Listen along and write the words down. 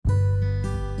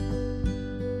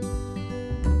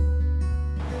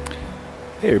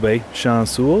Hey everybody, Sean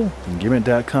Sewell from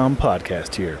GearMint.com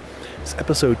podcast here. It's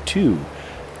episode 2,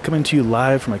 coming to you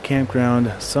live from a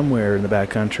campground somewhere in the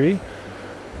backcountry.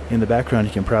 In the background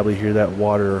you can probably hear that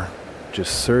water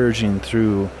just surging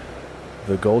through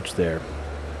the gulch there.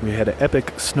 We had an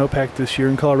epic snowpack this year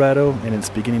in Colorado, and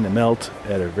it's beginning to melt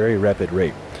at a very rapid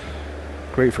rate.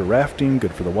 Great for rafting,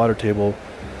 good for the water table.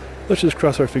 Let's just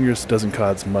cross our fingers it doesn't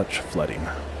cause much flooding.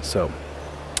 So,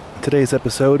 today's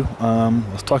episode,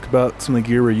 let's talk about some of the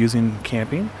gear we're using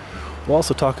camping. We'll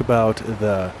also talk about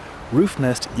the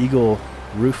Roofnest Eagle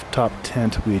rooftop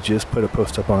tent we just put a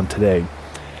post up on today.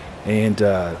 And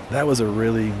that was a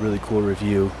really cool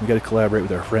review. We got to collaborate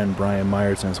with our friend Brian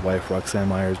Myers and his wife Roxanne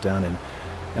Myers down in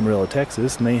Amarillo,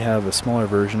 Texas, and they have a smaller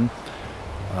version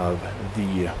of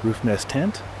the Roofnest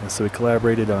tent. And so we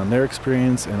collaborated on their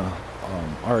experience and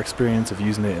our experience of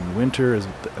using it in winter,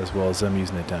 as well as them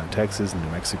using it down in Texas and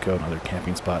New Mexico and other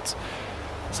camping spots.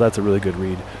 So that's a really good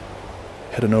read.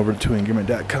 Head on over to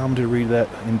Gearmint.com to read that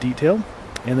in detail.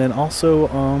 And then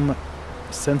also,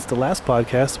 since the last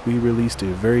podcast, we released a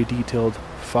very detailed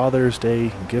Father's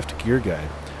Day gift gear guide.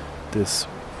 This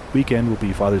weekend will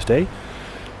be Father's Day.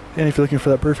 And if you're looking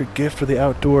for that perfect gift for the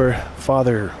outdoor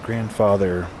father,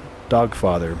 grandfather, dog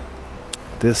father,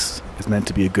 this is meant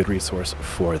to be a good resource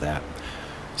for that.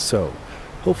 So,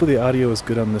 hopefully the audio is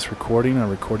good on this recording. I'm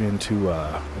recording into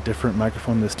a different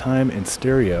microphone this time in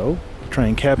stereo to try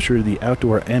and capture the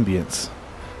outdoor ambience.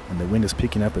 And the wind is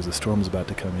picking up as the storm is about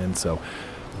to come in, so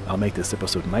I'll make this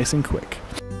episode nice and quick.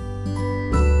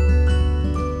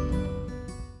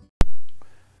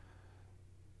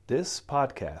 This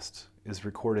podcast is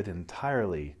recorded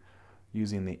entirely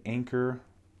using the Anchor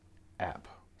app.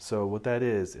 So what that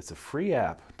is, it's a free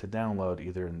app to download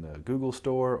either in the Google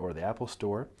Store or the Apple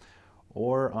Store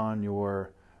or on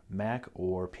your Mac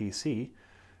or PC.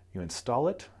 You install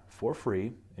it for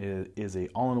free. It is a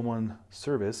all-in-one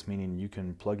service, meaning you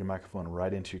can plug your microphone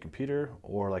right into your computer,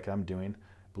 or like I'm doing,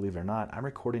 believe it or not, I'm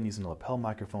recording using a lapel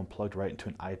microphone plugged right into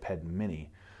an iPad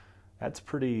mini. That's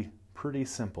pretty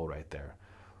simple right there.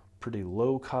 Pretty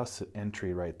low cost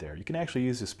entry right there. You can actually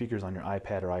use the speakers on your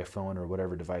iPad or iPhone or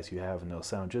whatever device you have, and they'll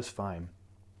sound just fine.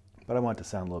 But I want it to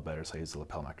sound a little better, so I use the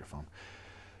lapel microphone.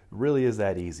 It really is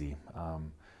that easy.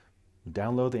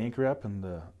 Download the Anchor app in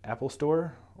the Apple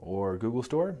Store or Google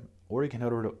Store, or you can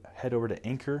head over to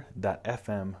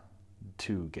anchor.fm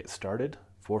to get started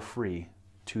for free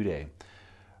today.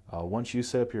 Once you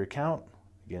set up your account,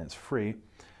 again, it's free.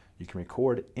 You can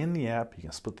record in the app, you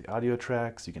can split the audio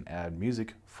tracks, you can add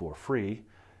music for free,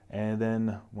 and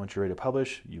then once you're ready to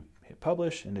publish, you hit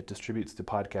publish and it distributes the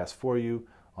podcast for you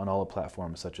on all the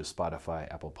platforms such as Spotify,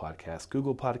 Apple Podcasts,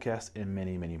 Google Podcasts, and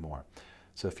many more.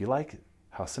 So if you like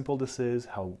how simple this is,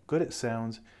 how good it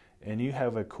sounds, and you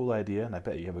have a cool idea, and I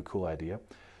bet you have a cool idea,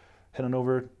 head on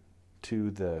over to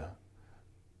the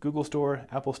Google Store,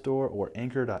 Apple Store, or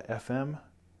Anchor.fm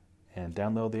and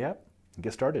download the app.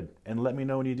 Get started and let me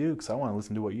know when you do, because I want to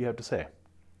listen to what you have to say.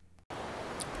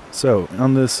 So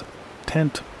on this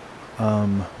tent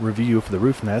review for the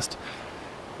Roofnest,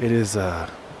 it is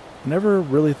never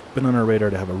really been on our radar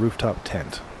to have a rooftop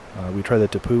tent. We tried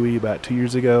that Tepui about 2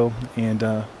 years ago, and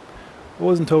I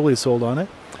wasn't totally sold on it.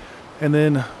 And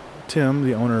then Tim,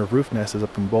 the owner of Roofnest, is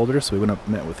up in Boulder, so we went up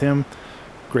and met with him.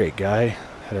 Great guy,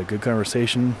 had a good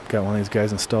conversation, got one of these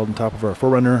guys installed on top of our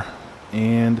 4Runner,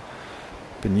 and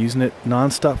been using it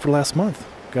non-stop for the last month.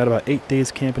 Got about 8 days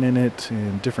camping in it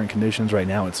in different conditions. Right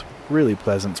now it's really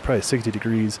pleasant. It's probably 60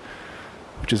 degrees,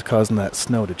 which is causing that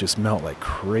snow to just melt like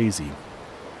crazy.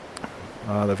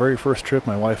 The very first trip,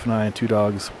 my wife and I and 2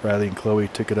 dogs, Riley and Chloe,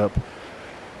 took it up,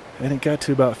 and it got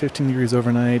to about 15 degrees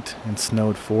overnight and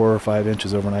snowed 4 or 5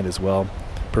 inches overnight as well,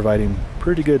 providing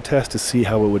pretty good test to see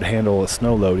how it would handle a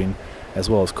snow loading as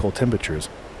well as cold temperatures.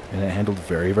 And it handled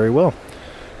very well,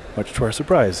 much to our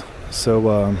surprise. So,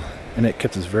 and it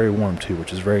kept us very warm too,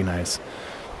 which is very nice.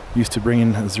 Used to bring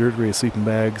in 0-degree sleeping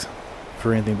bags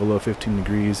for anything below 15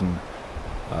 degrees, and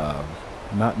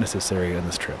not necessary on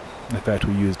this trip. In fact,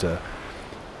 we used a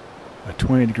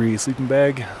 20-degree sleeping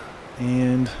bag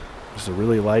and just a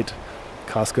really light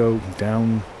Costco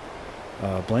down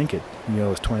blanket. You know,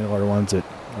 those $20 ones that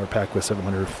are packed with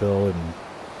 700 fill and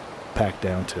packed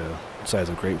down to the size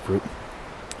of grapefruit.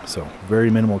 So very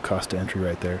minimal cost to entry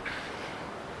right there.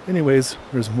 Anyways,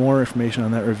 there's more information on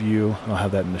that review. I'll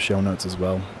have that in the show notes as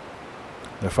well.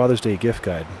 The Father's Day gift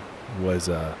guide was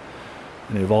an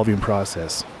evolving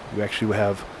process. We actually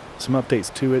have some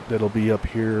updates to it that'll be up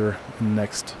here in the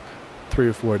next 3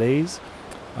 or 4 days.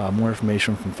 More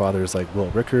information from fathers like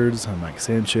Will Rickards, and Mike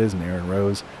Sanchez, and Aaron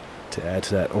Rose to add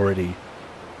to that already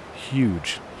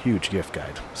huge gift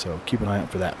guide. So keep an eye out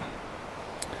for that.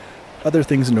 other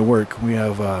things in the work. We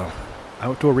have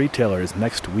Outdoor Retailers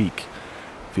next week.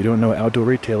 If you don't know what Outdoor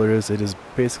Retailer is, it is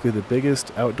basically the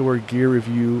biggest outdoor gear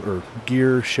review or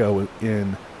gear show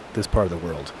in this part of the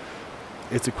world.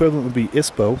 Its equivalent would be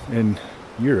ISPO in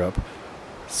Europe.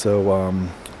 So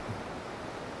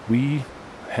we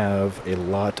have a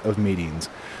lot of meetings.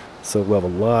 So we'll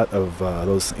have a lot of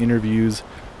those interviews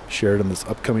shared in this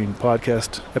upcoming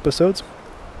podcast episodes.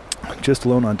 Just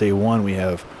alone on day one, we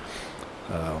have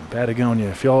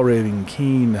Patagonia, Fjallraven,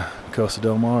 Keen, Costa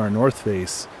Del Mar, North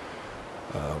Face,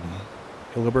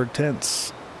 Hilleberg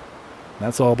Tents.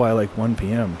 That's all by like 1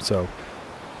 p.m. So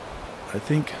I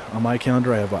think on my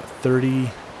calendar I have about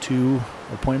 32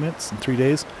 appointments in 3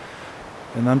 days.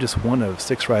 And I'm just one of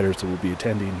 6 riders that will be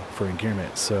attending for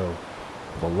Engearment. So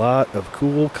a lot of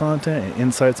cool content and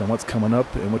insights on what's coming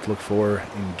up and what to look for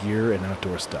in gear and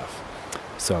outdoor stuff.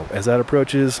 So as that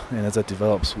approaches and as that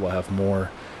develops, we'll have more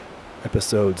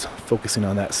episodes focusing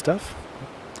on that stuff.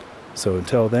 So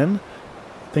until then,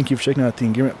 thank you for checking out the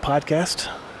Engearment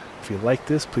Podcast. If you like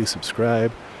this, please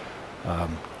subscribe.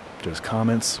 If there's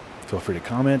comments, feel free to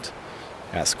comment.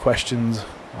 Ask questions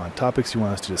on topics you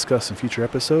want us to discuss in future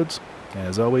episodes. And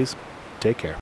as always, take care.